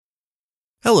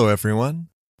Hello, everyone.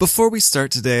 Before we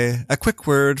start today, a quick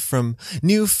word from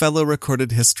new fellow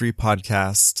recorded history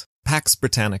podcast, Pax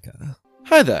Britannica.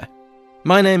 Hi there.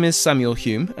 My name is Samuel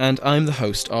Hume, and I'm the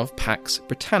host of Pax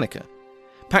Britannica.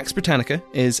 Pax Britannica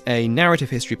is a narrative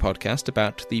history podcast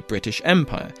about the British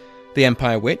Empire, the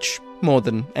empire which, more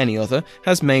than any other,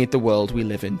 has made the world we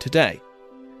live in today.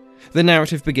 The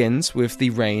narrative begins with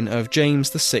the reign of James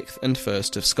VI and I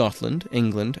of Scotland,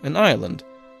 England, and Ireland.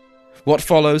 What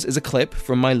follows is a clip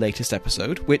from my latest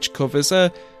episode, which covers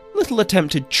a little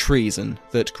attempted treason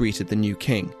that greeted the new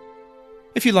king.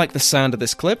 If you like the sound of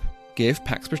this clip, give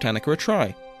Pax Britannica a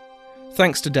try.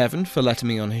 Thanks to Devon for letting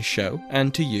me on his show,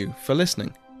 and to you for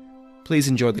listening. Please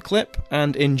enjoy the clip,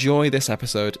 and enjoy this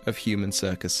episode of Human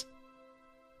Circus.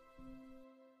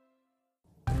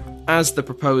 As the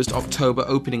proposed October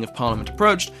opening of Parliament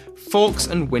approached, Fawkes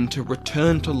and Winter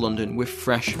returned to London with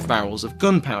fresh barrels of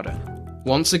gunpowder.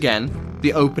 Once again,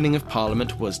 the opening of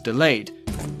Parliament was delayed,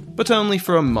 but only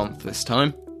for a month this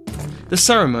time. The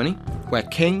ceremony, where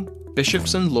King,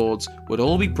 bishops and lords would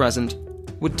all be present,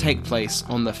 would take place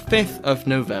on the 5th of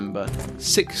November,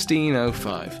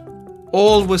 1605.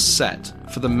 All was set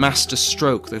for the master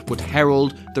stroke that would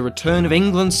herald the return of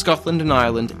England, Scotland and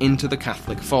Ireland into the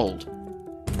Catholic fold.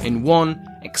 In one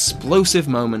explosive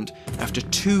moment, after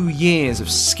 2 years of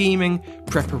scheming,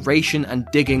 preparation and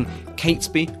digging,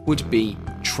 Catesby would be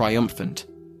triumphant.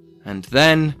 And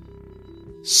then,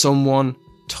 someone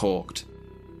talked.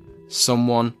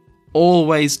 Someone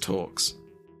always talks.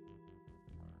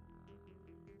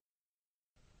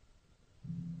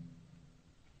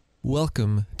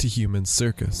 Welcome to Human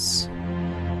Circus.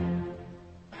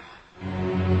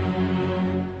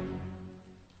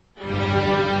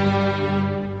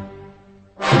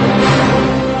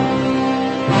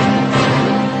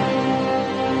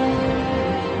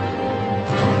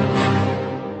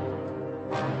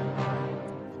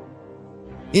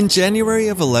 In January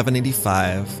of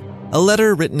 1185, a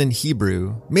letter written in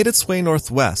Hebrew made its way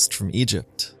northwest from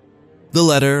Egypt. The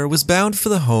letter was bound for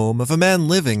the home of a man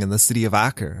living in the city of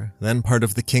Acre, then part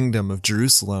of the kingdom of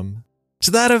Jerusalem,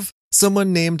 to that of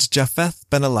someone named Japheth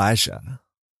ben Elijah.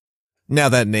 Now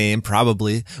that name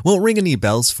probably won't ring any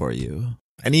bells for you,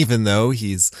 and even though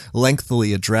he's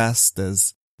lengthily addressed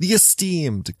as the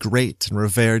esteemed, great, and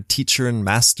revered teacher and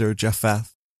master Japheth,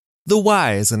 the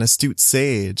wise and astute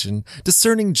sage and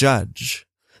discerning judge,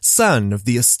 son of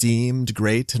the esteemed,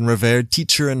 great, and revered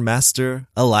teacher and master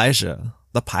Elijah,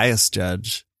 the pious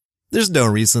judge, there's no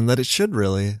reason that it should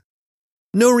really.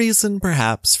 No reason,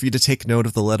 perhaps, for you to take note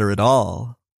of the letter at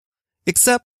all,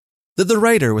 except that the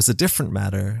writer was a different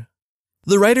matter.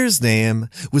 The writer's name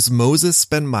was Moses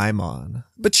ben Maimon,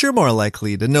 but you're more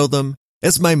likely to know them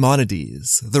as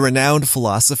Maimonides, the renowned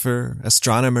philosopher,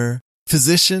 astronomer,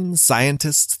 physician,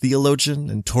 scientist, theologian,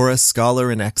 and Torah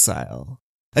scholar in exile.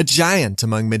 A giant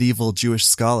among medieval Jewish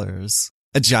scholars.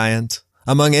 A giant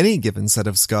among any given set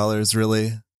of scholars,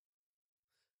 really.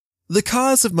 The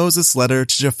cause of Moses' letter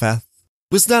to Japheth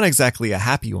was not exactly a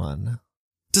happy one.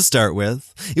 To start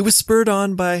with, it was spurred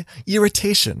on by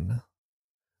irritation.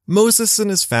 Moses and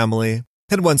his family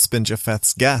had once been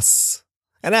Japheth's guests,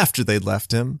 and after they'd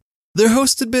left him, their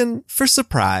host had been first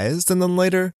surprised and then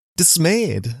later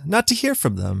dismayed not to hear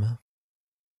from them.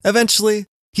 Eventually,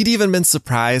 he'd even been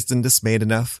surprised and dismayed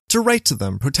enough to write to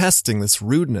them protesting this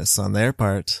rudeness on their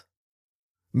part.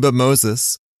 But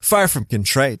Moses, far from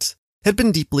contrite, had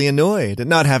been deeply annoyed at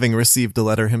not having received a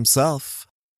letter himself.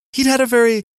 He'd had a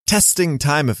very testing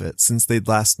time of it since they'd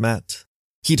last met.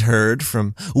 He'd heard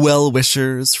from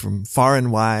well-wishers from far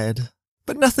and wide,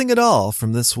 but nothing at all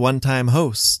from this one-time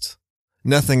host.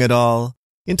 Nothing at all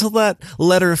until that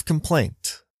letter of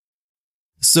complaint.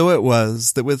 So it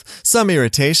was that with some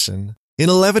irritation, in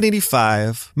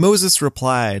 1185, Moses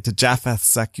replied to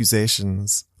Japheth's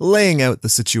accusations, laying out the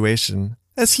situation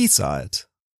as he saw it.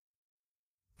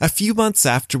 A few months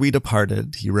after we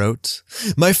departed, he wrote,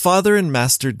 my father and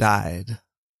master died.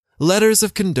 Letters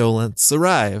of condolence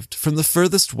arrived from the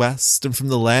furthest west and from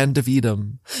the land of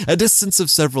Edom, a distance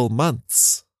of several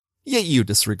months. Yet you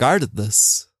disregarded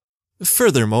this.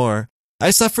 Furthermore, I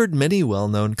suffered many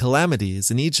well-known calamities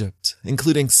in Egypt,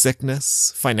 including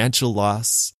sickness, financial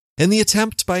loss, and the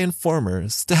attempt by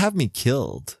informers to have me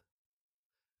killed.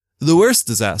 The worst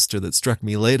disaster that struck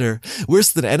me later,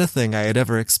 worse than anything I had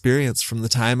ever experienced from the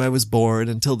time I was born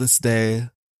until this day,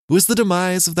 was the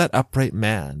demise of that upright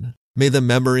man, may the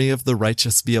memory of the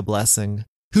righteous be a blessing,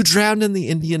 who drowned in the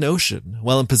Indian Ocean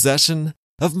while in possession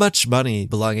of much money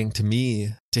belonging to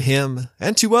me, to him,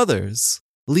 and to others,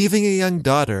 leaving a young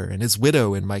daughter and his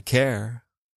widow in my care.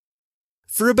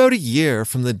 For about a year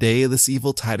from the day this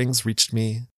evil tidings reached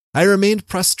me, I remained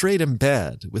prostrate in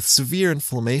bed with severe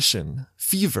inflammation,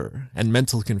 fever, and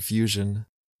mental confusion,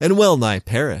 and well nigh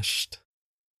perished.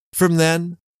 From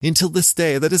then, until this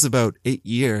day, that is about 8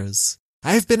 years,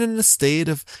 I have been in a state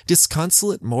of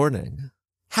disconsolate mourning.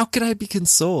 How could I be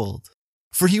consoled?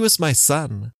 For he was my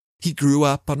son. He grew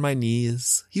up on my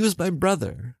knees. He was my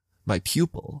brother, my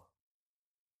pupil.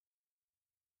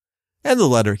 And the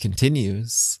letter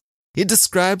continues. It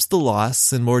describes the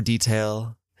loss in more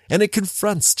detail, and it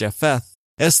confronts Japheth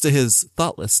as to his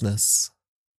thoughtlessness.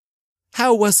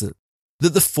 How was it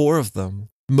that the 4 of them,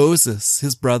 Moses,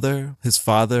 his brother, his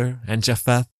father, and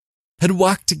Japheth, had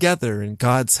walked together in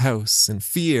God's house in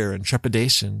fear and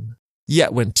trepidation?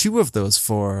 Yet when 2 of those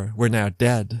 4 were now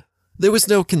dead, there was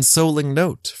no consoling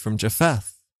note from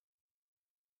Japheth.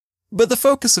 But the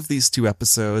focus of these 2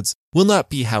 episodes will not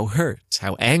be how hurt,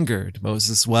 how angered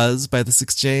Moses was by this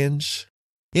exchange.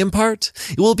 In part,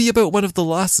 it will be about one of the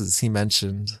losses he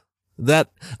mentioned,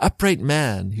 that upright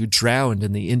man who drowned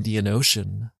in the Indian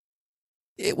Ocean.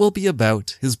 It will be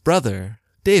about his brother,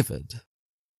 David.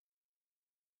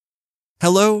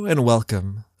 Hello and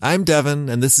welcome. I'm Devin,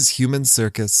 and this is Human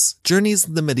Circus, Journeys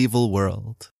in the Medieval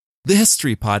World, the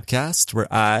history podcast where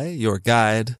I, your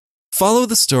guide, follow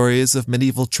the stories of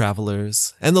medieval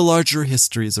travelers and the larger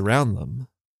histories around them.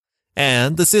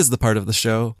 And this is the part of the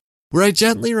show where I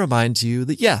gently remind you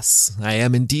that yes, I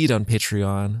am indeed on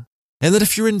Patreon, and that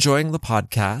if you're enjoying the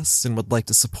podcast and would like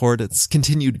to support its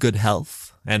continued good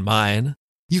health, and mine,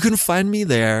 you can find me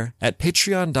there at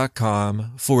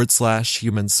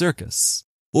patreon.com/Human Circus,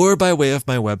 or by way of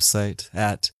my website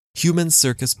at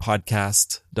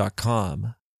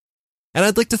humancircuspodcast.com. And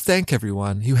I'd like to thank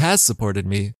everyone who has supported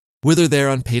me, whether they're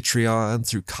on Patreon,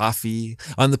 through Ko-fi,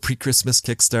 on the pre-Christmas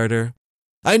Kickstarter.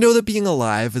 I know that being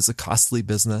alive is a costly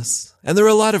business, and there are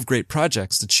a lot of great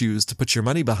projects to choose to put your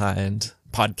money behind,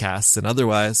 podcasts and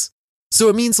otherwise, so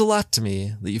it means a lot to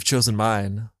me that you've chosen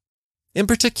mine. In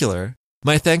particular,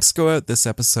 my thanks go out this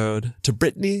episode to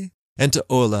Brittany and to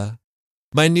Ola,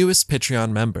 my newest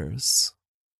Patreon members.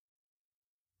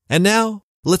 And now,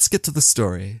 let's get to the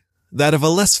story, that of a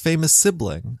less famous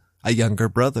sibling, a younger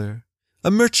brother, a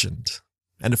merchant,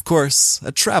 and of course,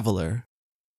 a traveler,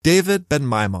 David Ben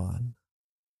Maimon.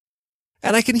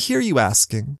 And I can hear you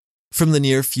asking, from the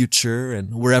near future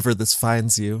and wherever this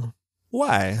finds you,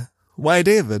 why? Why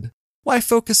David? Why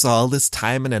focus all this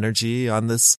time and energy on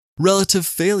this relative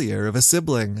failure of a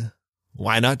sibling?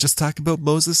 Why not just talk about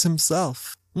Moses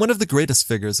himself, one of the greatest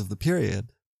figures of the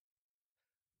period?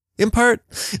 In part,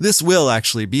 this will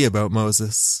actually be about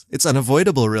Moses. It's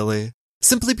unavoidable, really,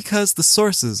 simply because the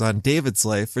sources on David's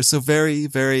life are so very,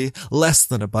 very less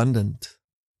than abundant.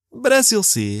 But as you'll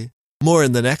see, more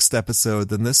in the next episode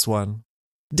than this one,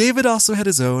 David also had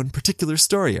his own particular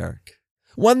story arc,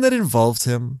 one that involved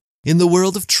him in the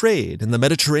world of trade in the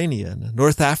Mediterranean,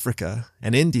 North Africa,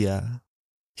 and India.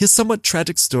 His somewhat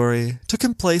tragic story took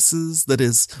him places that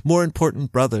his more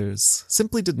important brothers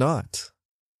simply did not.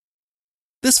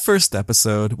 This first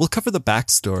episode will cover the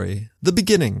backstory, the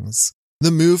beginnings,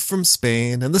 the move from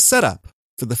Spain, and the setup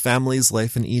for the family's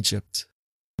life in Egypt.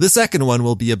 The second one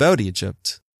will be about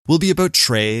Egypt, will be about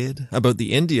trade, about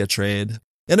the India trade,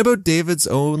 and about David's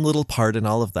own little part in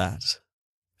all of that.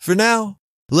 For now,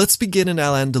 let's begin in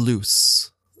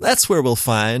Al-Andalus. That's where we'll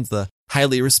find the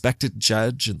highly respected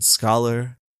judge and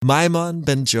scholar, Maimon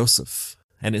ben Joseph,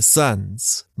 and his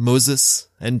sons, Moses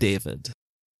and David,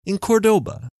 in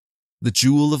Cordoba, the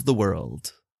jewel of the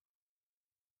world.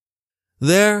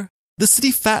 There, the city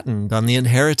fattened on the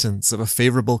inheritance of a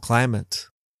favorable climate,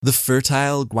 the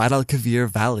fertile Guadalquivir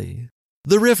Valley,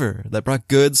 the river that brought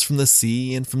goods from the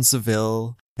sea and from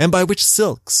Seville, and by which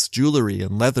silks, jewelry,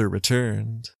 and leather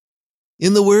returned.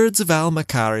 In the words of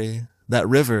Al-Makari, that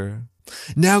river,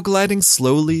 now gliding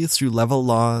slowly through level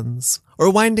lawns,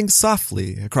 or winding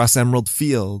softly across emerald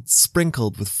fields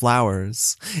sprinkled with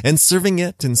flowers, and serving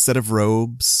it instead of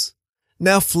robes,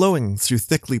 now flowing through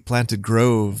thickly planted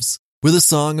groves, where the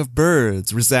song of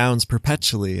birds resounds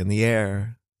perpetually in the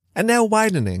air, and now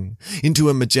widening into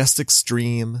a majestic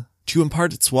stream to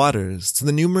impart its waters to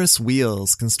the numerous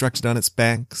wheels constructed on its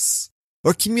banks,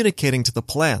 or communicating to the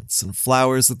plants and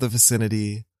flowers of the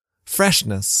vicinity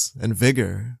freshness and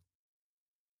vigor.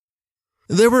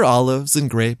 There were olives and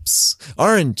grapes,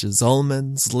 oranges,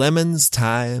 almonds, lemons,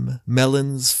 thyme,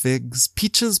 melons, figs,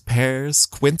 peaches, pears,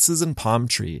 quinces, and palm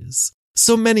trees.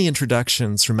 So many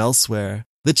introductions from elsewhere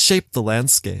that shaped the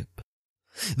landscape.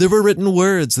 There were written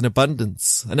words in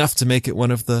abundance, enough to make it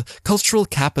one of the cultural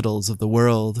capitals of the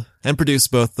world, and produce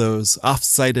both those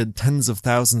oft-cited tens of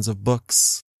thousands of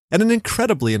books, and an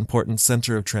incredibly important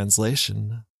center of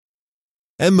translation.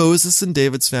 And Moses and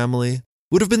David's family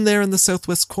would have been there in the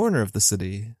southwest corner of the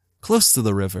city, close to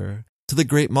the river, to the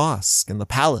great mosque and the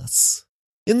palace.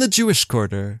 In the Jewish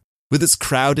quarter, with its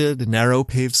crowded,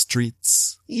 narrow-paved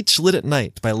streets, each lit at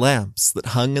night by lamps that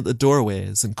hung at the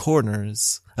doorways and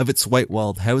corners of its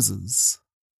white-walled houses.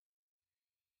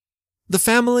 The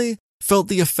family felt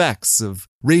the effects of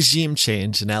regime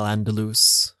change in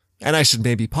Al-Andalus, and I should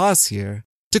maybe pause here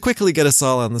to quickly get us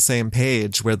all on the same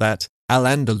page where that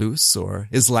Al-Andalus, or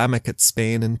Islamic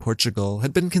Spain and Portugal,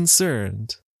 had been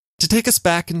concerned, to take us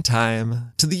back in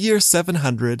time to the year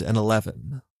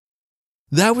 711.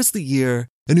 That was the year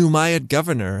an Umayyad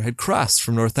governor had crossed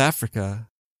from North Africa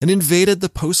and invaded the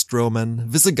post-Roman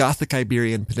Visigothic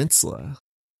Iberian Peninsula.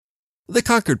 The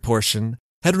conquered portion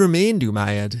had remained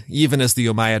Umayyad, even as the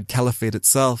Umayyad Caliphate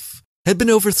itself had been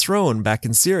overthrown back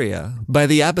in Syria by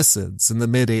the Abbasids in the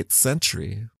mid-8th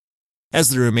century. As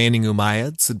the remaining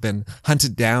Umayyads had been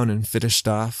hunted down and finished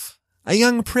off, a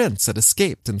young prince had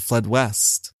escaped and fled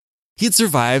west. He had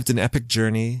survived an epic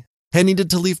journey, had needed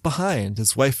to leave behind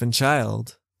his wife and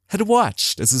child, had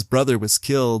watched as his brother was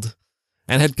killed,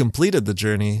 and had completed the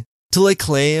journey to lay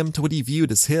claim to what he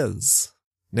viewed as his,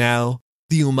 now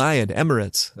the Umayyad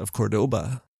Emirate of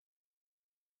Cordoba.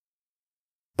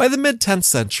 By the mid-10th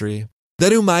century,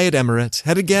 that Umayyad Emirate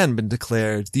had again been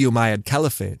declared the Umayyad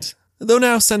Caliphate, though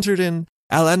now centered in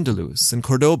Al-Andalus and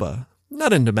Cordoba,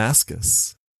 not in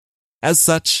Damascus. As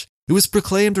such, it was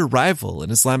proclaimed a rival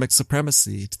in Islamic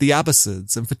supremacy to the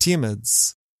Abbasids and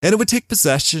Fatimids, and it would take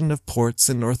possession of ports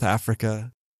in North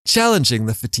Africa, challenging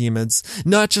the Fatimids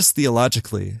not just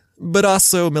theologically, but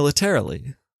also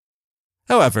militarily.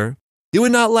 However, it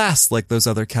would not last like those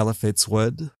other caliphates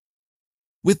would.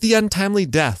 With the untimely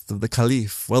death of the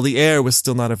caliph while the heir was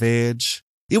still not of age,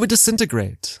 it would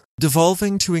disintegrate,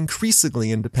 devolving to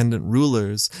increasingly independent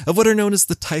rulers of what are known as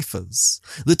the taifas,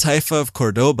 the taifa of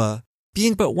Cordoba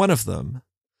being but one of them,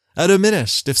 a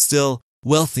diminished, if still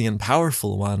wealthy and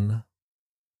powerful one.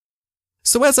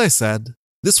 So as I said,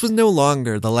 this was no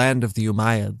longer the land of the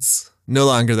Umayyads, no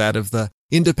longer that of the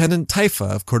independent taifa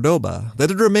of Cordoba that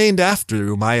had remained after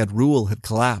Umayyad rule had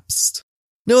collapsed.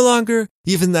 No longer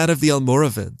even that of the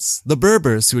Almoravids, the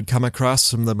Berbers who had come across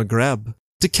from the Maghreb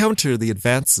to counter the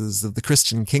advances of the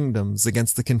Christian kingdoms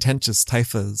against the contentious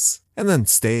taifas, and then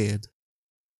stayed.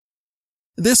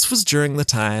 This was during the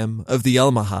time of the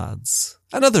Almohads,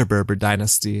 another Berber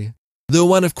dynasty, though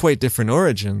one of quite different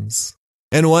origins,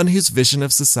 and one whose vision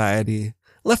of society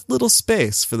left little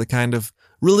space for the kind of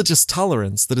religious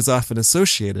tolerance that is often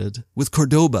associated with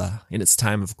Cordoba in its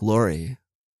time of glory.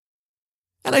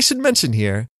 And I should mention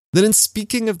here that in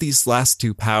speaking of these last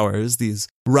two powers, these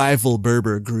rival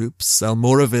Berber groups,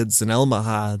 Almoravids and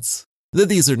Almohads, that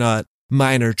these are not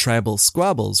minor tribal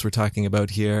squabbles we're talking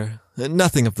about here.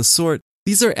 Nothing of the sort.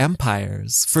 These are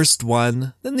empires, first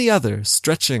one, then the other,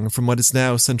 stretching from what is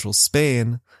now central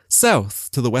Spain, south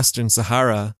to the Western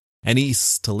Sahara, and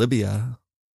east to Libya.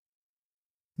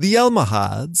 The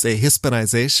Almohads, a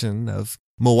Hispanization of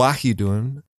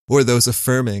Muwahidun, or those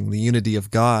affirming the unity of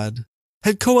God,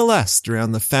 had coalesced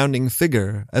around the founding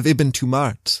figure of Ibn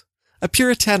Tumart, a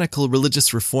puritanical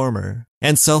religious reformer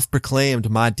and self-proclaimed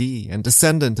Mahdi and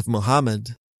descendant of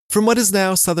Muhammad, from what is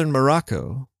now southern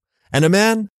Morocco, and a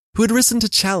man who had risen to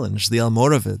challenge the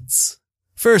Almoravids,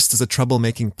 first as a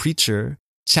troublemaking preacher,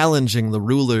 challenging the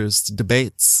rulers to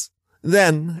debates,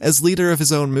 then as leader of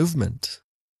his own movement.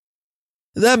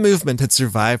 That movement had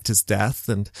survived his death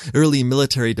and early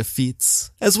military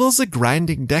defeats, as well as a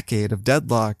grinding decade of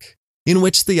deadlock, in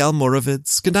which the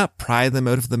Almoravids could not pry them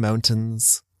out of the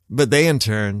mountains, but they in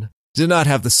turn did not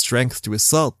have the strength to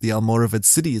assault the Almoravid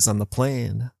cities on the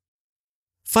plain.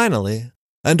 Finally,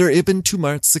 under Ibn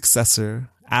Tumart's successor,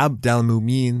 Abd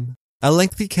al-Mumin, a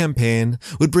lengthy campaign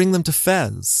would bring them to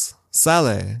Fez,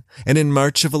 Saleh, and in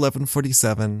March of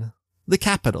 1147, the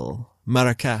capital,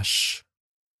 Marrakesh.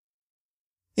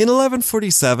 In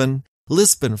 1147,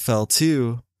 Lisbon fell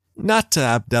too, not to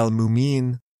Abd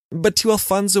al-Mumin, but to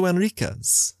Alfonso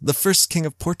Henriques, the first king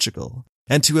of Portugal,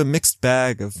 and to a mixed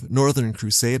bag of northern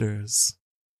crusaders.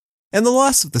 And the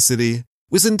loss of the city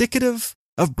was indicative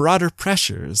of broader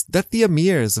pressures that the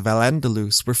emirs of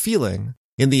Al-Andalus were feeling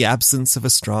in the absence of a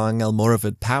strong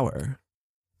Almoravid power.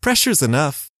 Pressures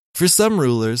enough for some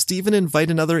rulers to even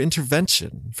invite another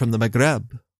intervention from the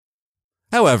Maghreb.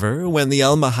 However, when the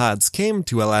Almohads came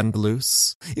to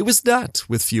Al-Andalus, it was not,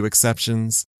 with few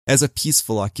exceptions, as a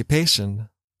peaceful occupation.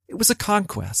 It was a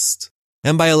conquest,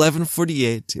 and by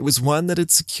 1148 it was one that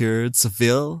had secured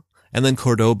Seville and then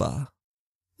Cordoba.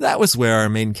 That was where our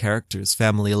main character's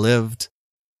family lived,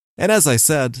 and as I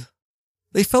said,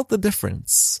 they felt the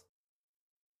difference.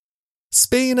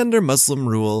 Spain under Muslim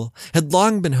rule had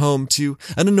long been home to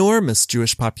an enormous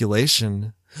Jewish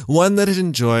population, one that had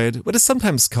enjoyed what is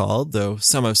sometimes called, though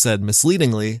some have said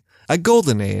misleadingly, a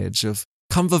golden age of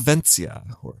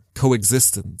convivencia, or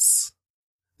coexistence.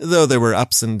 Though there were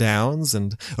ups and downs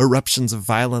and eruptions of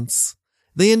violence,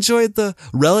 they enjoyed the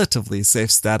relatively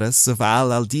safe status of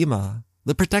al-Dima,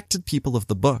 the protected people of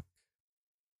the book.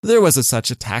 There was as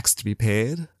such a tax to be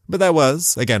paid, but that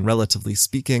was, again relatively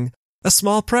speaking, a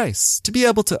small price to be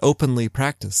able to openly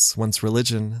practice one's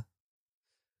religion.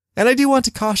 And I do want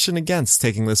to caution against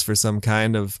taking this for some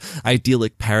kind of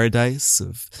idyllic paradise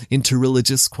of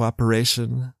interreligious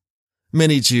cooperation.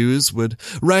 Many Jews would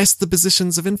rise to the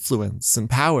positions of influence and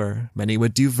power. Many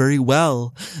would do very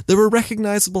well. There were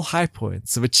recognizable high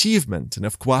points of achievement and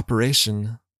of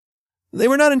cooperation. They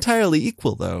were not entirely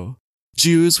equal, though.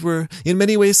 Jews were in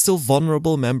many ways still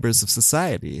vulnerable members of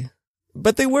society,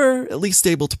 but they were at least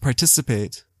able to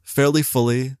participate fairly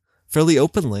fully, fairly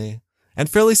openly, and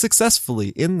fairly successfully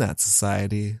in that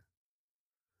society.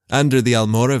 Under the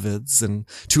Almoravids, and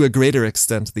to a greater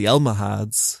extent the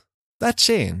Almohads, that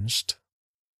changed.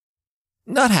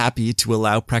 Not happy to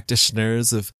allow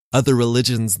practitioners of other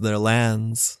religions in their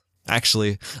lands,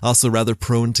 actually also rather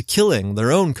prone to killing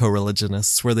their own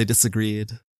co-religionists where they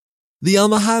disagreed, the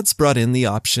Almohads brought in the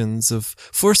options of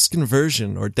forced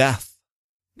conversion or death,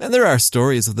 and there are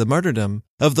stories of the martyrdom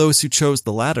of those who chose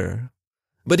the latter.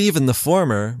 But even the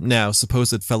former, now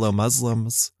supposed fellow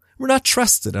Muslims, were not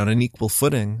trusted on an equal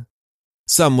footing.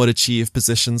 Some would achieve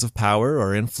positions of power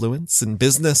or influence in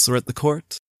business or at the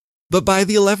court, but by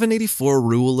the 1184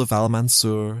 rule of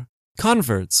Al-Mansur,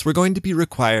 converts were going to be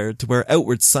required to wear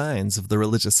outward signs of their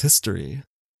religious history.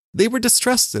 They were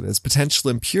distrusted as potential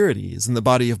impurities in the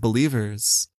body of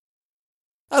believers.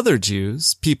 Other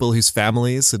Jews, people whose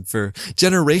families had for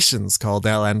generations called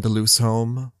Al-Andalus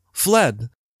home, fled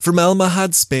from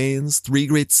Almohad Spain's three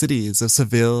great cities of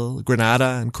Seville,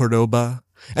 Granada, and Cordoba,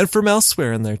 and from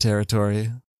elsewhere in their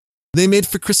territory. They made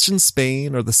for Christian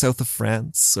Spain or the south of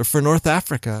France, or for North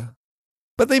Africa.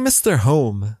 But they missed their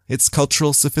home, its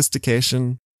cultural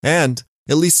sophistication, and,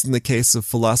 at least in the case of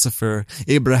philosopher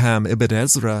Abraham ibn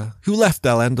Ezra, who left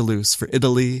Al-Andalus for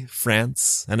Italy,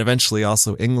 France, and eventually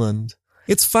also England,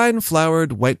 its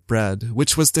fine-floured white bread,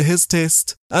 which was to his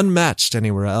taste unmatched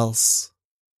anywhere else.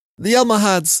 The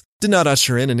Almohads did not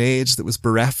usher in an age that was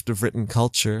bereft of written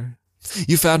culture.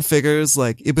 You found figures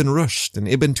like Ibn Rushd and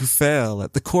Ibn Tufail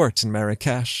at the court in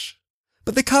Marrakesh,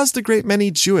 but they caused a great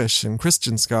many Jewish and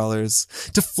Christian scholars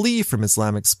to flee from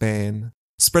Islamic Spain,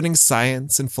 spreading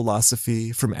science and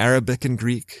philosophy from Arabic and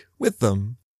Greek with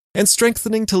them, and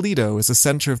strengthening Toledo as a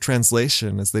center of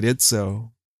translation as they did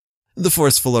so. The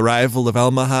forceful arrival of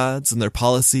Almohads and their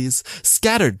policies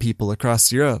scattered people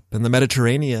across Europe and the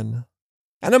Mediterranean,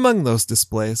 and among those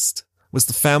displaced was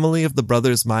the family of the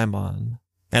brothers Maimon,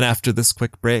 and after this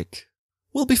quick break,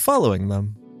 we'll be following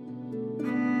them.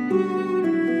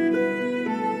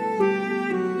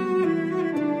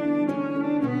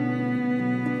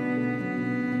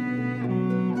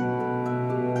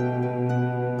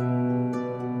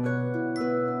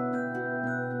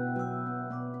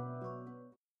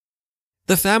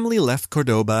 The family left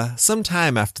Cordoba some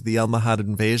time after the Almohad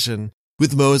invasion,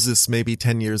 with Moses maybe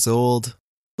 10 years old,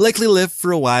 likely lived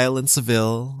for a while in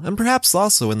Seville, and perhaps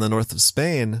also in the north of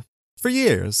Spain, for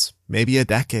years, maybe a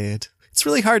decade. It's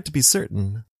really hard to be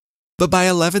certain. But by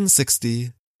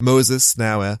 1160, Moses,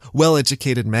 now a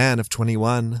well-educated man of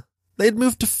 21, they had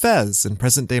moved to Fez in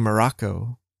present-day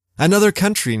Morocco. Another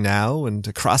country now, and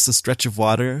across a stretch of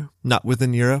water, not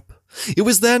within Europe. It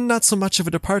was then not so much of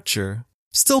a departure,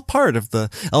 still part of the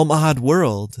Almohad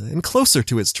world, and closer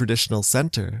to its traditional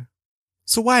center.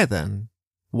 So why then?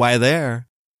 Why there?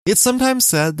 It's sometimes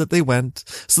said that they went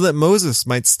so that Moses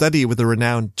might study with a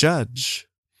renowned judge.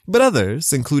 But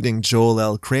others, including Joel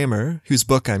L. Kramer, whose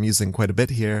book I'm using quite a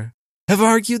bit here, have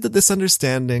argued that this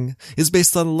understanding is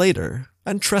based on later,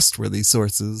 untrustworthy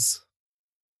sources.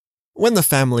 When the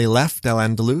family left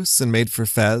Al-Andalus and made for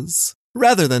Fez,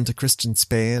 rather than to Christian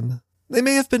Spain, they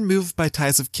may have been moved by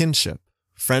ties of kinship,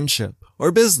 friendship,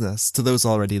 or business to those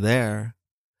already there.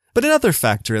 But another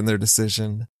factor in their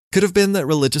decision could have been that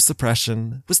religious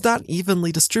oppression was not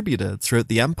evenly distributed throughout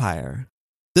the empire,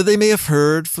 that they may have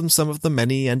heard from some of the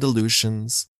many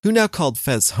Andalusians who now called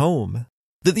Fez home,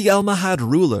 that the Almohad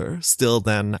ruler, still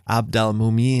then Abd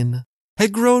al-Mumin,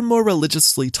 had grown more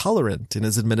religiously tolerant in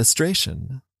his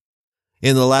administration.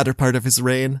 In the latter part of his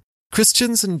reign,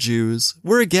 Christians and Jews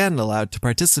were again allowed to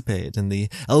participate in the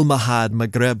Almohad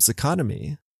Maghreb's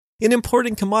economy, in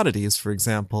importing commodities, for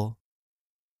example.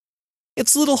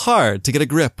 it's a little hard to get a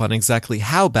grip on exactly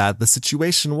how bad the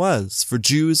situation was for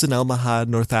Jews in Almahad,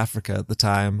 North Africa at the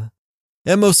time,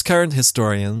 and most current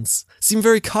historians seem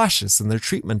very cautious in their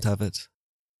treatment of it.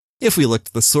 If we look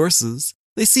to the sources,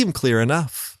 they seem clear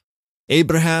enough.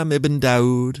 Abraham ibn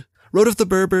Daud wrote of the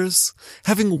Berbers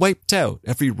having wiped out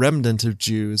every remnant of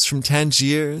Jews from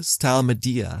Tangiers to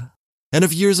Almedia, and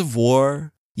of years of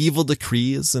war, evil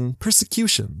decrees, and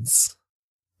persecutions.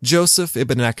 Joseph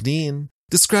ibn Aknin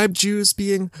described Jews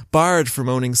being barred from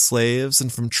owning slaves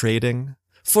and from trading,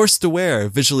 forced to wear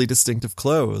visually distinctive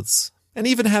clothes, and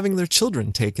even having their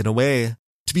children taken away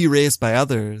to be raised by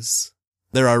others.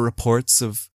 There are reports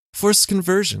of forced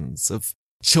conversions, of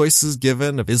choices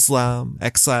given of Islam,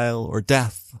 exile, or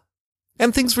death.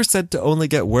 And things were said to only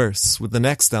get worse with the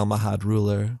next Almohad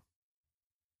ruler.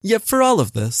 Yet for all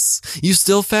of this, you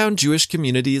still found Jewish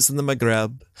communities in the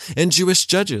Maghreb, and Jewish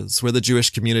judges where the Jewish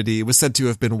community was said to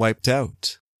have been wiped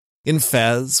out. In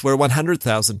Fez, where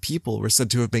 100,000 people were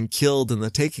said to have been killed in the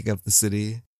taking of the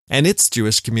city, and its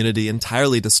Jewish community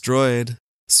entirely destroyed,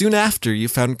 soon after you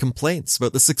found complaints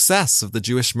about the success of the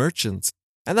Jewish merchants,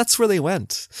 and that's where they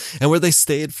went, and where they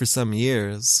stayed for some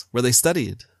years, where they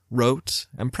studied, wrote,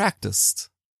 and practiced.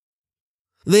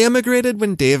 They emigrated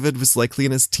when David was likely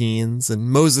in his teens and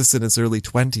Moses in his early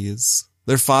 20s,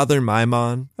 their father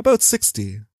Maimon about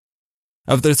 60.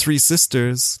 Of their 3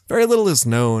 sisters, very little is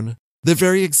known, their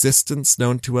very existence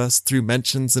known to us through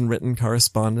mentions in written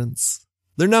correspondence,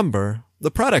 their number,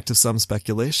 the product of some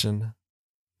speculation.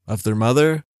 Of their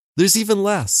mother, there's even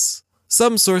less.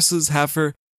 Some sources have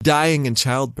her dying in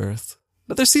childbirth,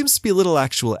 but there seems to be little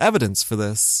actual evidence for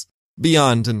this,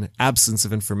 beyond an absence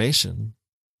of information.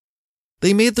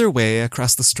 They made their way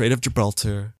across the Strait of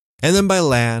Gibraltar, and then by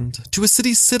land to a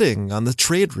city sitting on the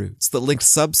trade routes that linked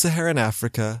sub-Saharan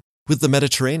Africa with the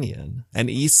Mediterranean,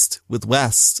 and east with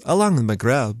west along the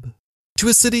Maghreb, to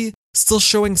a city still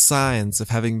showing signs of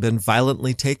having been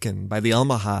violently taken by the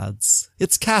Almohads,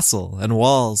 its castle and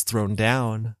walls thrown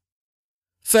down.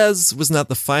 Fez was not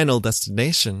the final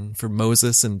destination for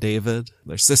Moses and David,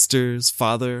 their sisters,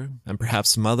 father, and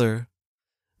perhaps mother,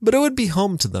 but it would be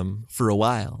home to them for a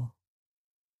while.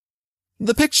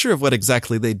 The picture of what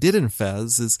exactly they did in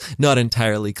Fez is not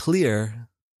entirely clear.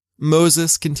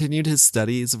 Moses continued his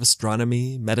studies of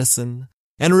astronomy, medicine,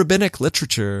 and rabbinic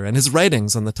literature and his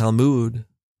writings on the Talmud,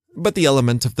 but the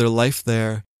element of their life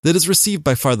there that is received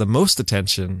by far the most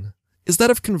attention is that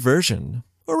of conversion,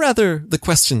 or rather the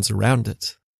questions around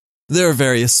it. There are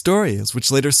various stories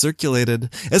which later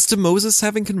circulated as to Moses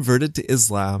having converted to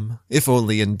Islam, if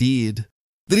only indeed,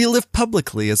 that he lived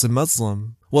publicly as a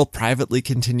Muslim, while privately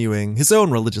continuing his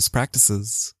own religious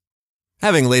practices.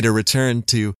 Having later returned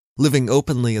to living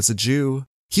openly as a Jew,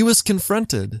 he was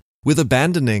confronted with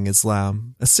abandoning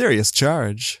Islam, a serious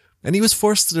charge, and he was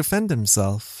forced to defend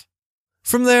himself.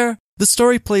 From there, the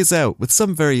story plays out with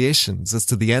some variations as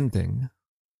to the ending.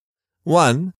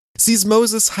 One sees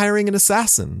Moses hiring an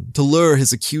assassin to lure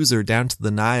his accuser down to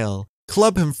the Nile,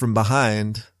 club him from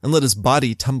behind, and let his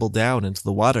body tumble down into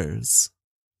the waters.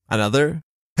 Another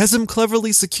has him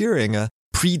cleverly securing a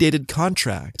predated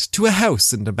contract to a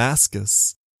house in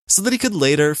Damascus, so that he could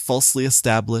later falsely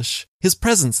establish his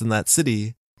presence in that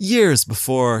city years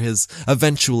before his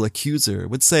eventual accuser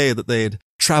would say that they'd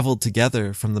traveled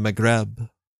together from the Maghreb.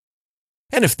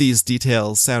 And if these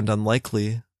details sound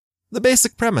unlikely, the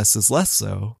basic premise is less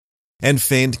so, and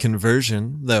feigned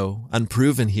conversion, though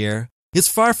unproven here, is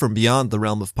far from beyond the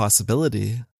realm of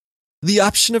possibility. The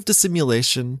option of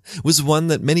dissimulation was one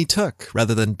that many took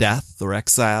rather than death or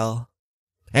exile.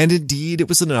 And indeed it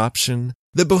was an option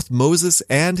that both Moses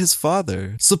and his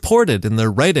father supported in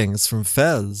their writings from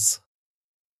Fez.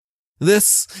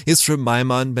 This is from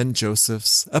Maimon ben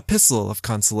Joseph's Epistle of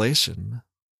Consolation.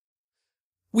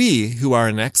 We who are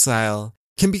in exile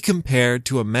can be compared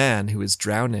to a man who is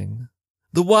drowning.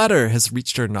 The water has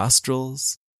reached our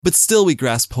nostrils, but still we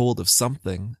grasp hold of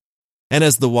something. And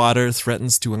as the water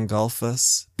threatens to engulf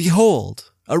us,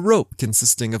 behold, a rope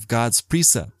consisting of God's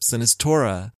precepts and his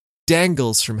Torah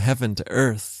dangles from heaven to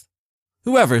earth.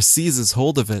 Whoever seizes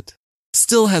hold of it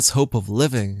still has hope of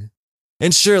living,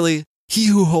 and surely he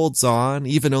who holds on,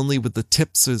 even only with the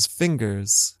tips of his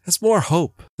fingers, has more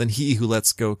hope than he who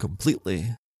lets go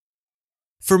completely.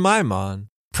 For Maimon,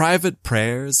 private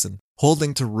prayers and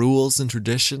holding to rules and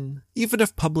tradition, even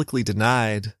if publicly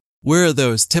denied, were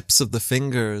those tips of the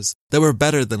fingers that were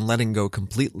better than letting go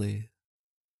completely.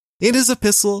 In his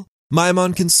epistle,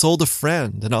 Maimon consoled a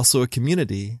friend and also a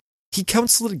community. He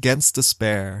counseled against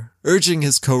despair, urging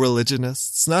his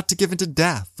co-religionists not to give in to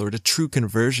death or to true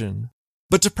conversion,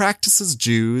 but to practice as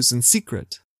Jews in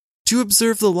secret, to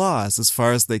observe the laws as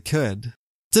far as they could,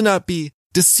 to not be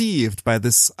deceived by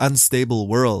this unstable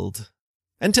world,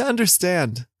 and to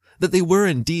understand that they were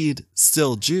indeed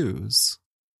still Jews.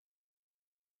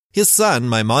 His son,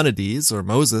 Maimonides, or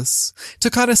Moses,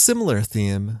 took on a similar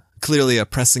theme, clearly a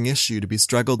pressing issue to be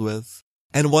struggled with,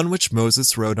 and one which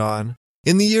Moses wrote on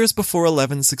in the years before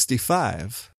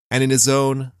 1165, and in his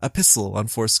own Epistle on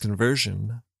Forced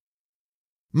Conversion.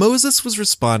 Moses was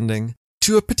responding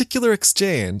to a particular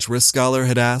exchange where a scholar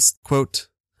had asked, quote,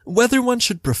 whether one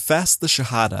should profess the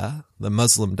Shahada, the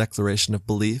Muslim declaration of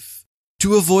belief,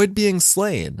 to avoid being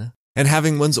slain and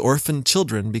having one's orphaned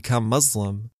children become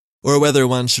Muslim, or whether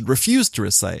one should refuse to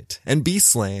recite and be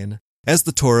slain, as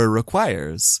the Torah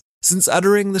requires, since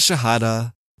uttering the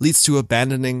Shahada leads to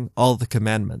abandoning all the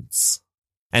commandments.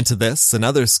 And to this,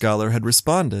 another scholar had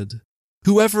responded,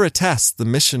 whoever attests the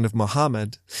mission of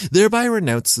Muhammad thereby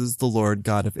renounces the Lord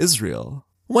God of Israel.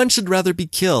 One should rather be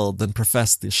killed than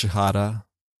profess the Shahada.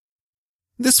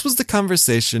 This was the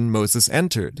conversation Moses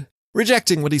entered,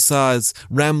 rejecting what he saw as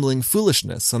rambling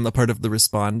foolishness on the part of the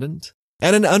respondent,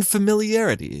 and an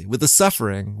unfamiliarity with the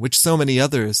suffering which so many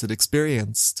others had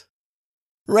experienced.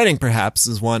 Writing perhaps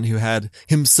as one who had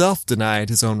himself denied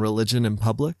his own religion in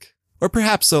public, or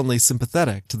perhaps only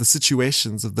sympathetic to the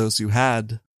situations of those who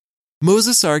had,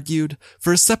 Moses argued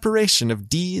for a separation of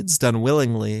deeds done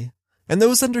willingly and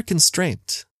those under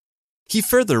constraint. He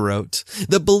further wrote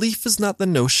that belief is not the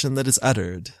notion that is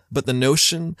uttered, but the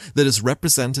notion that is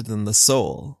represented in the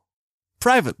soul.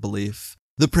 Private belief,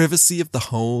 the privacy of the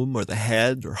home or the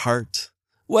head or heart,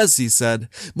 was, he said,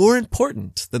 more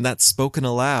important than that spoken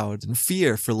aloud in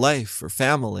fear for life or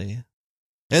family.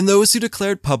 And those who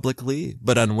declared publicly,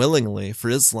 but unwillingly, for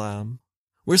Islam,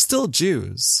 were still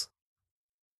Jews.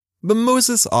 But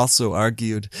Moses also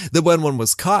argued that when one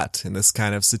was caught in this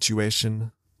kind of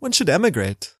situation, one should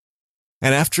emigrate.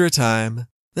 And after a time,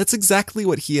 that's exactly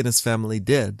what he and his family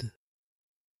did.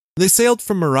 They sailed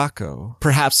from Morocco,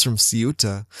 perhaps from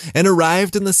Ceuta, and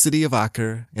arrived in the city of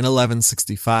Acre in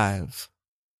 1165.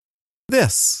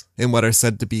 This, in what are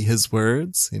said to be his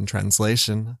words, in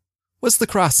translation, was the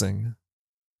crossing.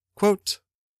 Quote,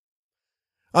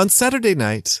 on Saturday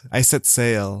night, I set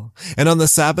sail, and on the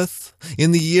Sabbath,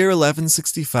 in the year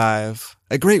 1165,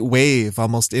 a great wave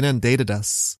almost inundated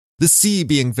us, the sea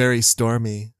being very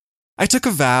stormy. I took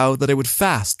a vow that I would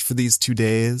fast for these 2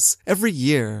 days, every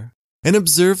year, and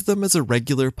observe them as a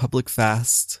regular public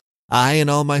fast, I and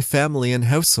all my family and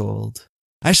household.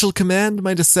 I shall command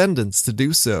my descendants to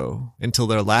do so until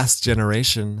their last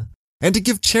generation, and to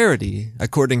give charity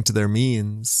according to their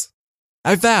means.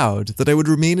 I vowed that I would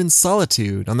remain in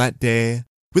solitude on that day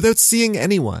without seeing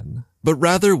anyone, but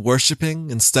rather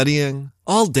worshipping and studying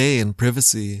all day in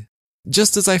privacy.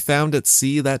 Just as I found at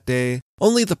sea that day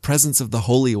only the presence of the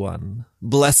Holy One,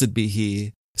 blessed be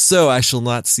he, so I shall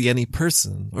not see any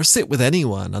person or sit with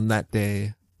anyone on that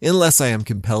day, unless I am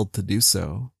compelled to do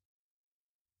so.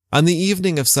 On the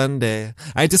evening of Sunday,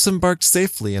 I disembarked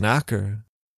safely in Acre,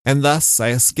 and thus I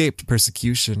escaped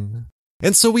persecution,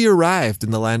 and so we arrived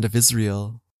in the land of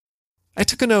Israel. I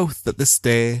took an oath that this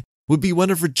day would be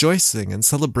one of rejoicing and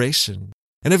celebration,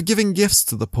 and of giving gifts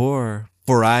to the poor,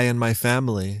 for I and my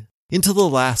family, into the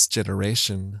last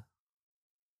generation.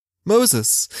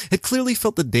 Moses had clearly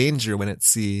felt the danger when at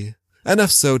sea,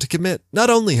 enough so to commit not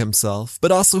only himself,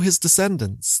 but also his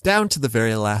descendants, down to the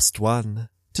very last one,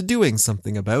 to doing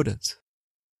something about it.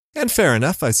 And fair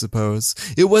enough, I suppose.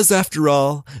 It was, after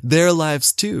all, their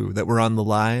lives too that were on the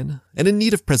line, and in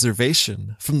need of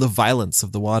preservation from the violence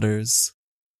of the waters.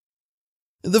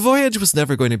 The voyage was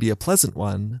never going to be a pleasant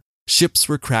one. Ships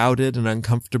were crowded and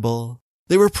uncomfortable.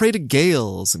 They were prey to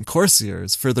gales and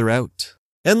corsairs further out,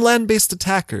 and land-based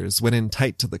attackers went in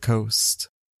tight to the coast.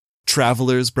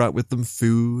 Travelers brought with them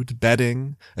food,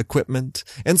 bedding, equipment,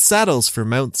 and saddles for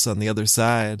mounts on the other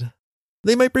side.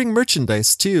 They might bring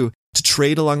merchandise, too, to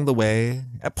trade along the way,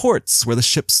 at ports where the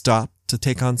ships stopped to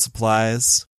take on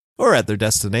supplies, or at their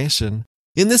destination,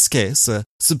 in this case a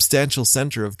substantial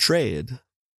center of trade.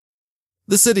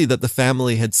 The city that the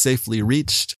family had safely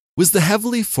reached was the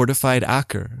heavily fortified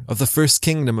Acre of the First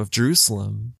Kingdom of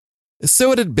Jerusalem.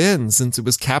 So it had been since it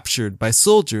was captured by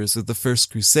soldiers of the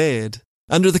First Crusade,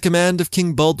 under the command of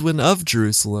King Baldwin of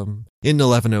Jerusalem in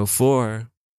 1104.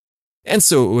 And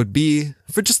so it would be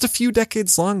for just a few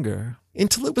decades longer,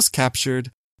 until it was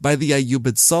captured by the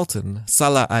Ayyubid Sultan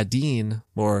Salah ad-Din,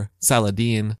 or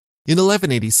Saladin, in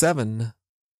 1187.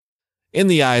 In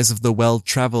the eyes of the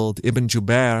well-traveled Ibn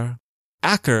Jubair,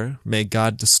 Acre, may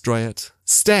God destroy it,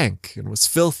 stank and was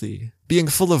filthy, being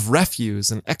full of refuse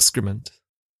and excrement.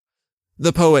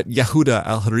 The poet Yehuda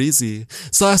al-Harizi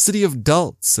saw a city of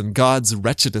dolts and God's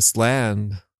wretchedest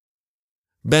land.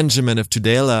 Benjamin of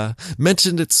Tudela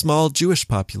mentioned its small Jewish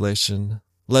population,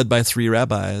 led by 3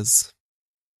 rabbis.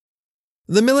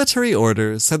 The military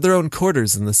orders had their own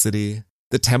quarters in the city,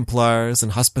 the Templars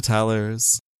and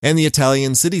Hospitallers, and the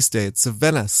Italian city-states of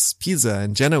Venice, Pisa,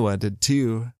 and Genoa did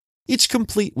too, each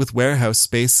complete with warehouse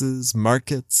spaces,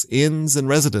 markets, inns, and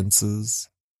residences.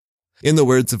 In the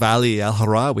words of Ali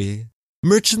al-Harawi,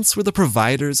 merchants were the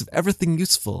providers of everything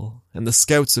useful and the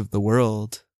scouts of the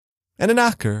world. And in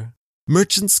Acre,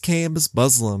 merchants came as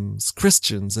Muslims,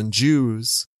 Christians, and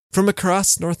Jews from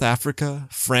across North Africa,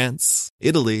 France,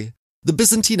 Italy, the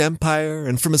Byzantine Empire,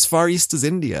 and from as far east as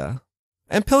India.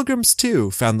 And pilgrims,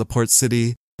 too, found the port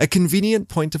city a convenient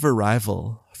point of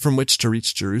arrival from which to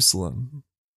reach Jerusalem.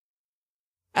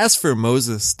 As for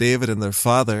Moses, David, and their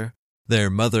father, their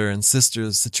mother and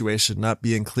sister's situation not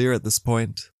being clear at this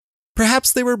point,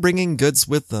 perhaps they were bringing goods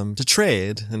with them to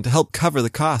trade and to help cover the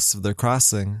costs of their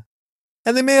crossing.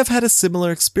 And they may have had a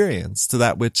similar experience to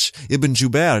that which Ibn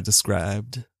Jubair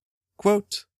described.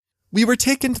 Quote, "We were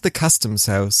taken to the customs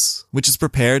house, which is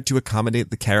prepared to accommodate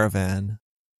the caravan.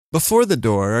 Before the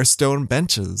door are stone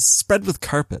benches spread with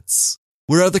carpets,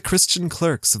 where are the Christian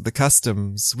clerks of the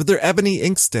customs with their ebony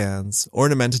inkstands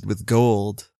ornamented with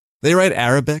gold. They write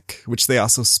Arabic, which they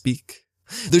also speak.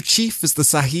 Their chief is the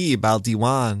Sahib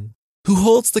al-Diwan, who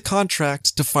holds the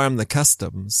contract to farm the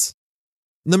customs.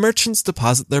 The merchants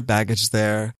deposit their baggage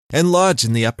there and lodge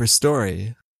in the upper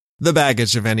story. The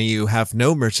baggage of any who have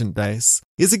no merchandise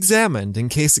is examined in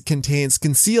case it contains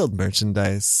concealed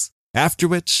merchandise, after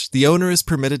which the owner is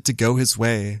permitted to go his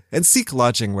way and seek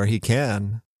lodging where he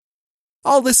can.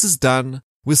 All this is done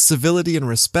with civility and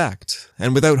respect,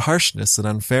 and without harshness and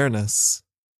unfairness.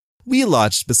 We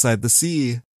lodged beside the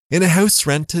sea, in a house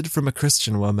rented from a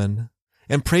Christian woman,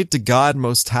 and prayed to God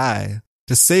Most High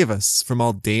to save us from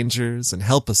all dangers and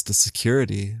help us to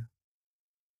security."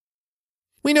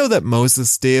 We know that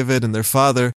Moses, David, and their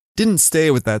father didn't stay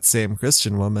with that same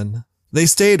Christian woman. They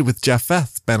stayed with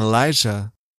Japheth ben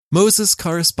Elijah, Moses'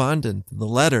 correspondent in the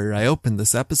letter I opened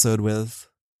this episode with.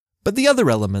 But the other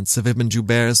elements of Ibn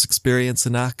Jubair's experience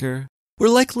in Acre were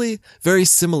likely very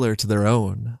similar to their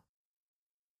own.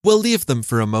 We'll leave them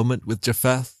for a moment with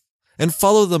Japheth and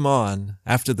follow them on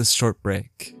after this short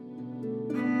break.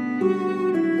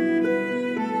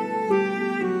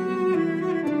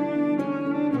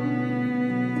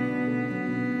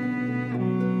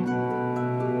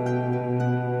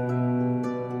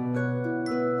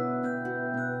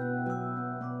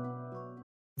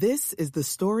 This is the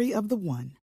story of the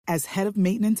one. As head of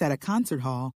maintenance at a concert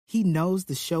hall, he knows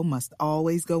the show must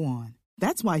always go on.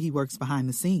 That's why he works behind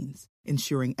the scenes,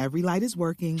 ensuring every light is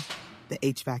working, the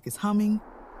HVAC is humming,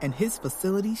 and his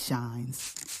facility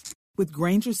shines. With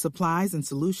Grainger's supplies and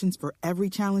solutions for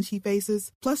every challenge he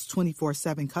faces, plus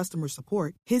 24/7 customer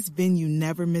support, his venue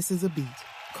never misses a beat.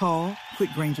 Call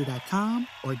quickgrainger.com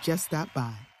or just stop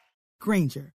by.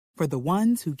 Grainger, for the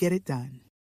ones who get it done.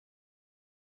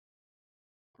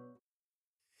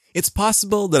 It's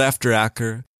possible that after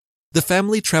Acre, the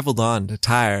family traveled on to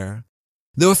Tyre,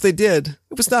 though if they did,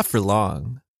 it was not for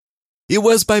long. It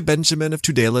was by Benjamin of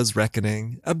Tudela's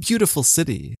reckoning a beautiful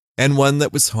city, and one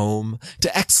that was home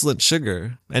to excellent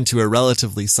sugar and to a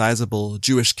relatively sizable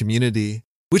Jewish community,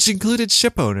 which included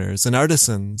shipowners and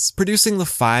artisans producing the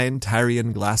fine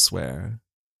Tyrian glassware.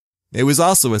 It was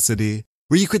also a city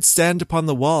where you could stand upon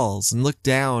the walls and look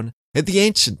down at the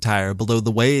ancient Tyre below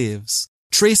the waves,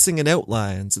 tracing in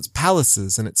outlines its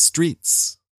palaces and its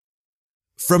streets.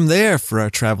 From there, for our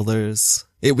travelers,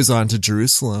 it was on to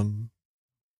Jerusalem.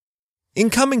 In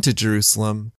coming to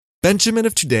Jerusalem, Benjamin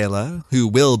of Tudela, who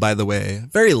will, by the way,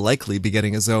 very likely be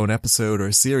getting his own episode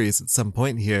or series at some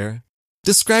point here,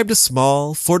 described a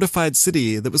small, fortified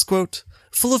city that was, quote,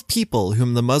 full of people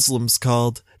whom the Muslims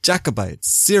called Jacobites,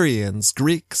 Syrians,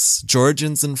 Greeks,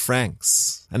 Georgians, and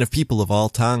Franks, and of people of all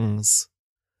tongues.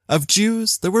 Of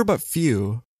Jews, there were but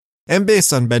few, and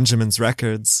based on Benjamin's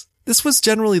records, this was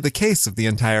generally the case of the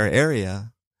entire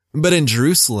area. But in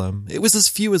Jerusalem, it was as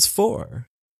few as 4.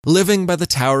 Living by the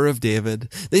Tower of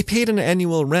David, they paid an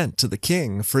annual rent to the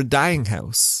king for a dyeing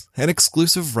house and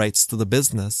exclusive rights to the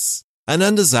business, an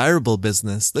undesirable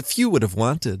business that few would have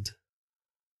wanted.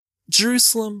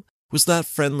 Jerusalem was not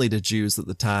friendly to Jews at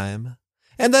the time,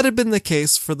 and that had been the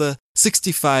case for the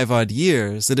 65-odd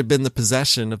years it had been the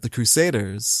possession of the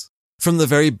Crusaders, from the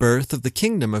very birth of the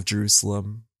Kingdom of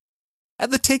Jerusalem. At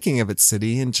the taking of its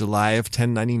city in July of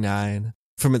 1099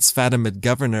 from its Fatimid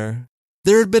governor,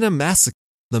 there had been a massacre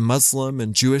of the Muslim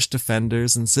and Jewish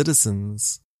defenders and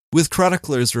citizens, with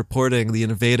chroniclers reporting the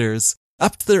invaders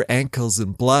up to their ankles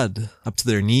in blood, up to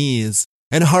their knees,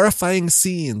 and horrifying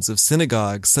scenes of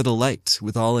synagogues set alight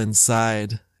with all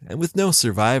inside, and with no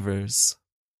survivors.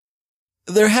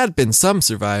 There had been some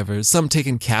survivors, some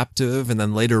taken captive and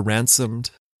then later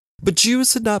ransomed, but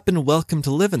Jews had not been welcome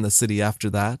to live in the city after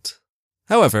that.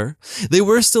 However, they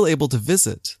were still able to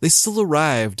visit. They still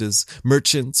arrived as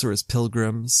merchants or as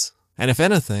pilgrims, and if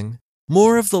anything,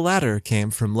 more of the latter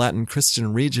came from Latin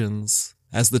Christian regions,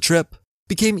 as the trip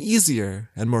became easier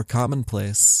and more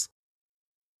commonplace.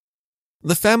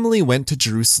 The family went to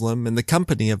Jerusalem in the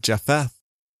company of Japheth.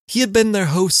 He had been their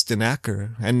host in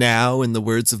Acre, and now, in the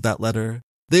words of that letter,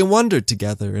 they wandered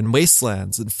together in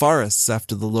wastelands and forests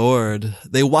after the Lord.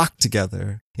 They walked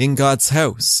together in God's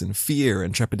house in fear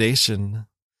and trepidation.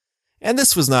 And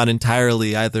this was not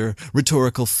entirely either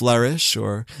rhetorical flourish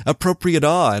or appropriate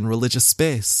awe in religious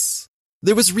space.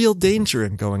 There was real danger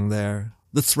in going there,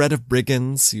 the threat of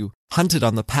brigands who hunted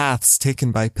on the paths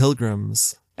taken by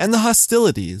pilgrims, and the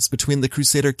hostilities between the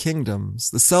Crusader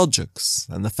kingdoms, the Seljuks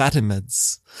and the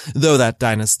Fatimids, though that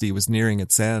dynasty was nearing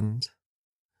its end.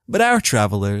 But our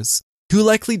travelers, who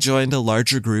likely joined a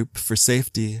larger group for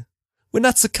safety, would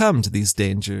not succumb to these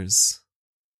dangers.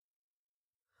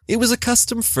 It was a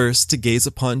custom first to gaze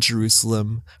upon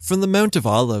Jerusalem from the Mount of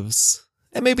Olives,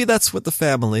 and maybe that's what the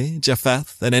family,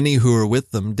 Japheth, and any who were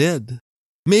with them did.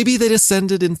 Maybe they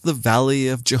descended into the valley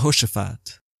of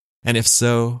Jehoshaphat, and if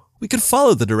so, we could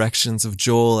follow the directions of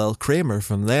Joel L. Kramer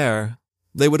from there.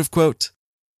 They would have, quote,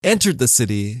 entered the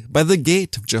city by the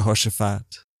gate of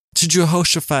Jehoshaphat, to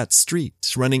Jehoshaphat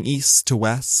Street, running east to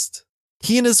west.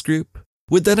 He and his group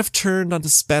would then have turned onto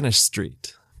Spanish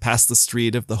Street, past the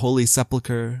Street of the Holy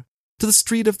Sepulchre, to the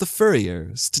Street of the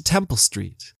Furriers, to Temple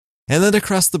Street, and then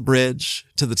across the bridge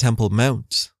to the Temple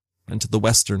Mount, and to the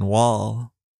Western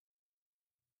Wall.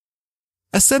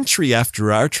 A century after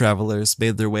our travelers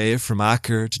made their way from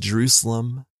Acre to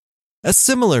Jerusalem, a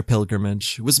similar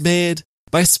pilgrimage was made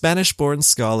by Spanish-born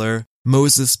scholar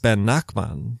Moses ben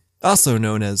Nachman, also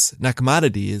known as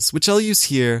Nachmanides, which I'll use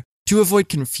here to avoid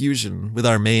confusion with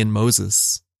our main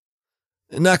Moses.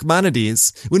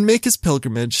 Nachmanides would make his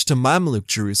pilgrimage to Mamluk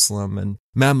Jerusalem and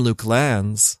Mamluk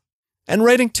lands, and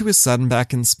writing to his son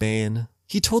back in Spain,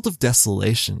 he told of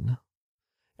desolation.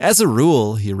 As a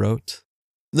rule, he wrote,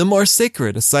 the more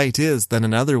sacred a site is than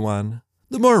another one,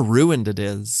 the more ruined it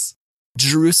is.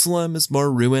 Jerusalem is more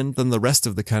ruined than the rest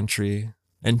of the country,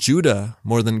 and Judah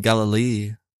more than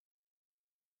Galilee.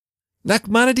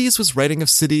 Nachmanides was writing of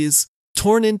cities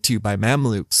torn into by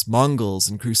Mamluks, Mongols,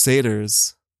 and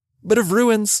Crusaders. But of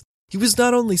ruins, he was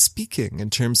not only speaking in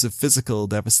terms of physical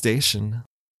devastation.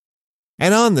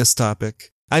 And on this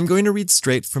topic, I'm going to read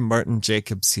straight from Martin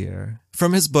Jacobs here,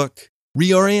 from his book,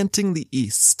 Reorienting the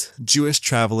East, Jewish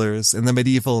Travelers in the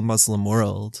Medieval Muslim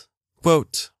World.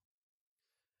 Quote,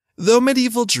 though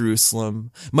medieval Jerusalem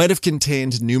might have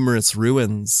contained numerous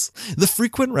ruins, the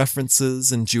frequent references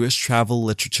in Jewish travel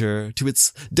literature to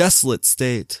its desolate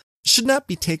state should not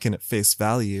be taken at face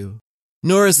value,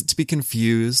 nor is it to be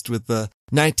confused with the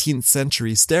 19th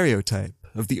century stereotype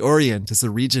of the Orient as a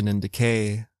region in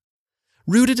decay.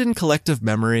 Rooted in collective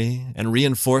memory and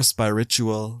reinforced by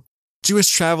ritual,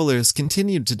 Jewish travelers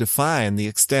continued to define the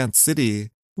extant city,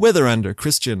 whether under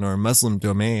Christian or Muslim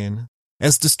domain,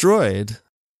 as destroyed,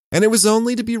 and it was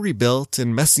only to be rebuilt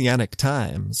in Messianic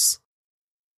times.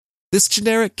 This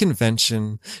generic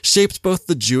convention shaped both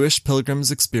the Jewish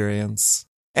pilgrims' experience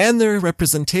and their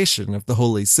representation of the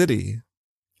Holy City.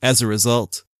 As a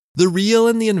result, the real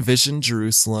and the envisioned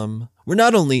Jerusalem were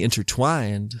not only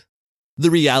intertwined, the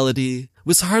reality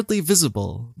was hardly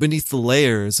visible beneath the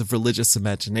layers of religious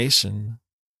imagination.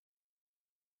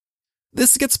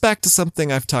 This gets back to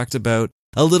something I've talked about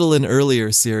a little in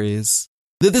earlier series,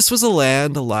 that this was a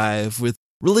land alive with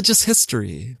religious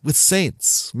history, with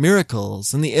saints,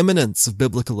 miracles, and the imminence of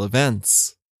biblical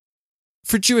events.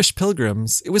 For Jewish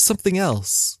pilgrims, it was something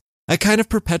else, a kind of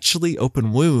perpetually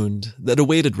open wound that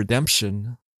awaited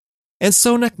redemption. And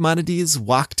so Nachmanides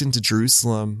walked into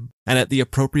Jerusalem, and at the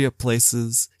appropriate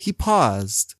places, he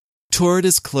paused, tore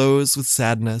his clothes with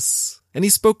sadness, and he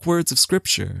spoke words of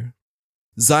scripture.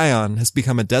 Zion has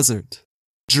become a desert,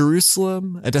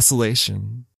 Jerusalem a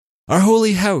desolation. Our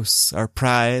holy house, our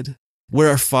pride, where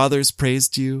our fathers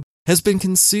praised you, has been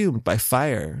consumed by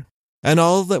fire, and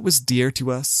all that was dear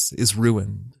to us is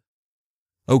ruined.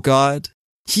 O God,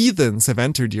 heathens have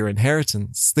entered your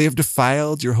inheritance, they have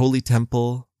defiled your holy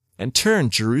temple, and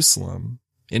turned Jerusalem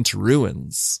into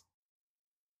ruins.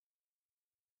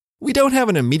 We don't have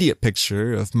an immediate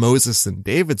picture of Moses and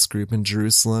David's group in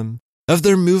Jerusalem, of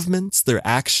their movements, their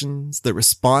actions, their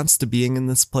response to being in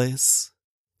this place.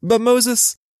 But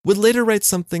Moses would later write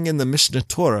something in the Mishneh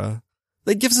Torah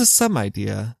that gives us some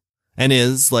idea, and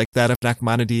is, like that of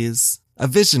Nachmanides, a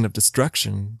vision of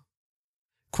destruction.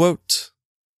 Quote,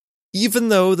 "Even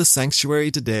though the sanctuary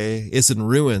today is in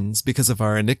ruins because of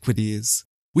our iniquities,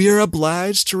 we are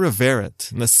obliged to revere it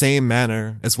in the same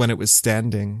manner as when it was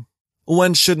standing.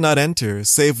 One should not enter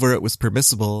save where it was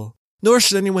permissible, nor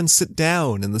should anyone sit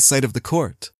down in the sight of the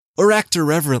court, or act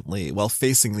irreverently while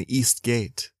facing the east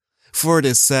gate. For it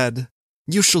is said,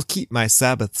 'You shall keep my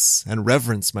Sabbaths and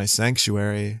reverence my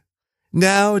sanctuary.'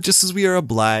 Now, just as we are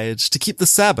obliged to keep the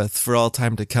Sabbath for all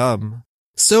time to come,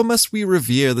 so must we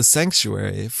revere the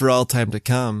sanctuary for all time to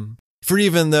come, for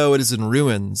even though it is in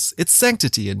ruins, its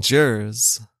sanctity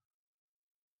endures."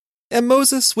 And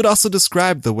Moses would also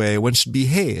describe the way one should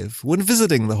behave when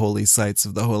visiting the holy sites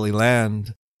of the Holy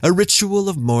Land, a ritual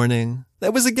of mourning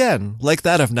that was again like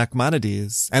that of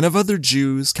Nachmanides and of other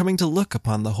Jews coming to look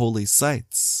upon the holy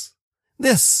sites.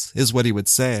 This is what he would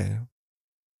say.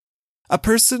 "A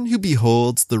person who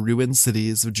beholds the ruined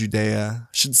cities of Judea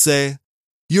should say,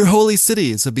 'Your holy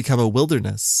cities have become a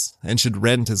wilderness,' and should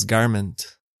rend his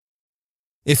garment.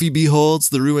 If he beholds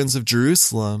the ruins of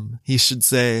Jerusalem, he should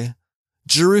say,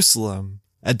 'Jerusalem,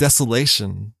 a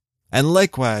desolation,' and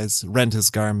likewise rend his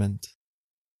garment.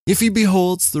 If he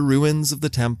beholds the ruins of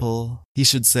the temple, he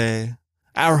should say,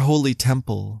 'Our holy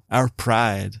temple, our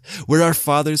pride, where our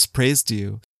fathers praised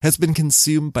you, has been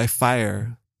consumed by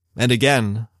fire,' and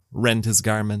again rend his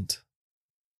garment."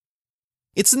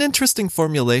 It's an interesting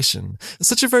formulation,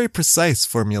 such a very precise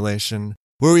formulation,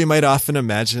 where we might often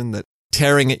imagine that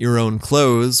tearing at your own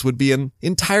clothes would be an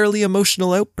entirely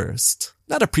emotional outburst,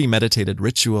 not a premeditated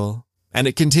ritual. And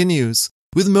it continues,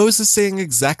 with Moses saying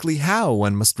exactly how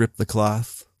one must rip the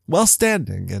cloth, while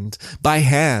standing and by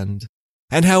hand,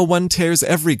 and how one tears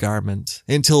every garment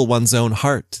until one's own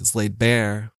heart is laid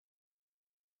bare.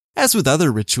 As with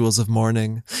other rituals of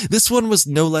mourning, this one was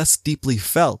no less deeply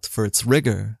felt for its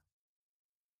rigor.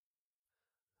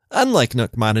 Unlike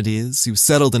Nachmanides, who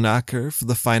settled in Acre for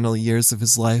the final years of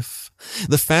his life,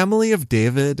 the family of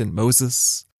David and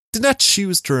Moses did not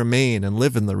choose to remain and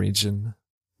live in the region.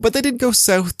 But they did go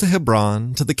south to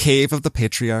Hebron, to the Cave of the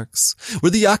Patriarchs, where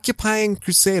the occupying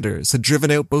crusaders had driven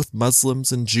out both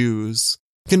Muslims and Jews,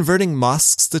 converting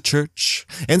mosques to church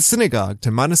and synagogue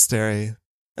to monastery,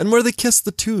 and where they kissed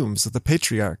the tombs of the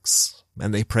patriarchs,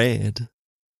 and they prayed.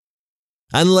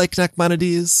 Unlike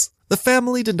Nachmanides, the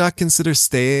family did not consider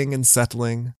staying and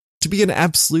settling to be an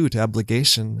absolute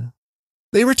obligation.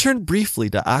 They returned briefly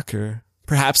to Acre,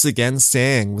 perhaps again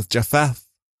staying with Japheth,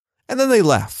 and then they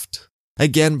left,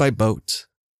 again by boat.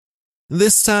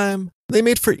 This time, they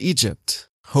made for Egypt,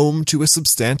 home to a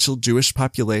substantial Jewish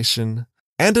population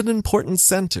and an important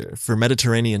center for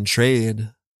Mediterranean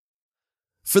trade.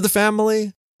 For the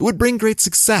family, it would bring great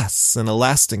success and a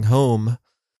lasting home,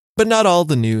 but not all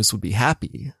the news would be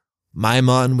happy.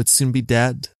 Maimon would soon be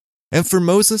dead, and for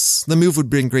Moses, the move would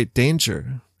bring great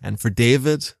danger, and for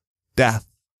David, death,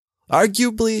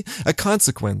 arguably a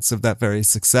consequence of that very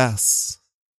success.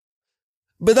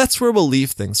 But that's where we'll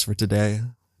leave things for today.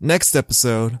 Next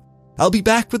episode, I'll be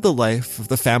back with the life of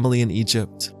the family in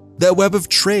Egypt, that web of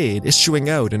trade issuing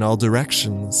out in all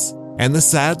directions, and the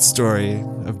sad story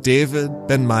of David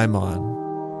ben Maimon.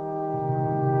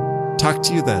 Talk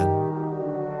to you then.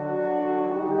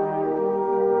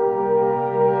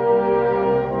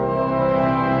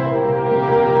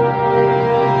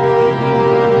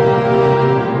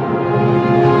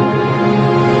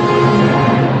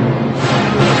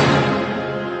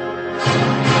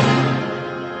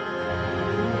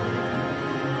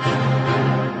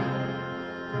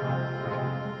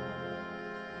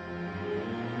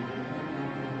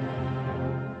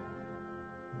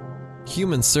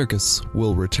 Human Circus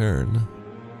will return.